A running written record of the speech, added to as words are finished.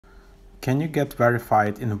Can you get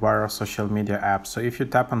verified in VERO social media app? So if you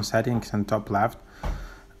tap on settings in top left,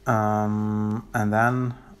 and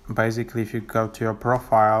then basically if you go to your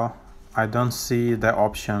profile, I don't see the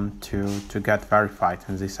option to get verified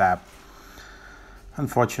in this app.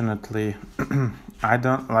 Unfortunately, I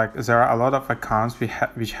don't like, there are a lot of accounts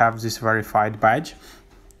which have this verified badge.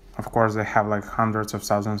 Of course, they have like hundreds of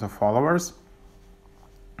thousands of followers.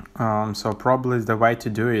 So probably the way to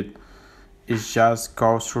do it is just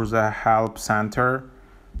go through the help center.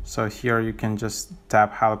 So here you can just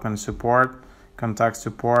tap help and support, contact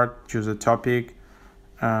support, choose a topic,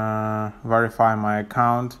 verify my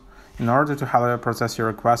account. In order to help you process your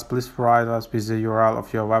request, please provide us with the URL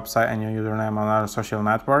of your website and your username on other social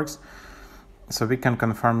networks so we can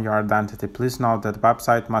confirm your identity. Please note that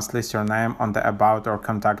website must list your name on the about or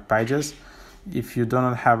contact pages. If you do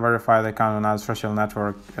not have verified account on other social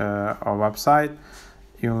network or website,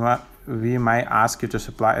 we may ask you to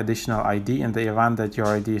supply additional ID. In the event that your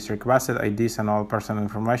ID is requested, IDs and all personal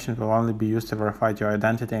information will only be used to verify your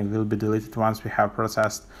identity and will be deleted once we have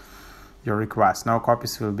processed your request. No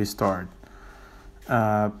copies will be stored.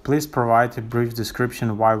 Please provide a brief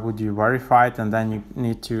description why would you verify it, and then you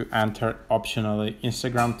need to enter optionally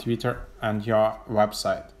Instagram, Twitter, and your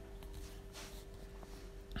website.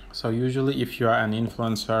 So usually if you are an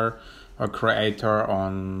influencer or creator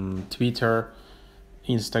on Twitter,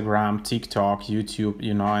 Instagram, TikTok, YouTube,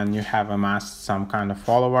 and you have amassed some kind of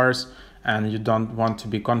followers and you don't want to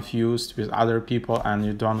be confused with other people and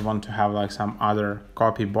you don't want to have like some other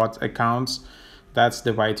copy bot accounts, that's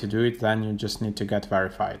the way to do it. Then you just need to get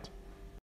verified.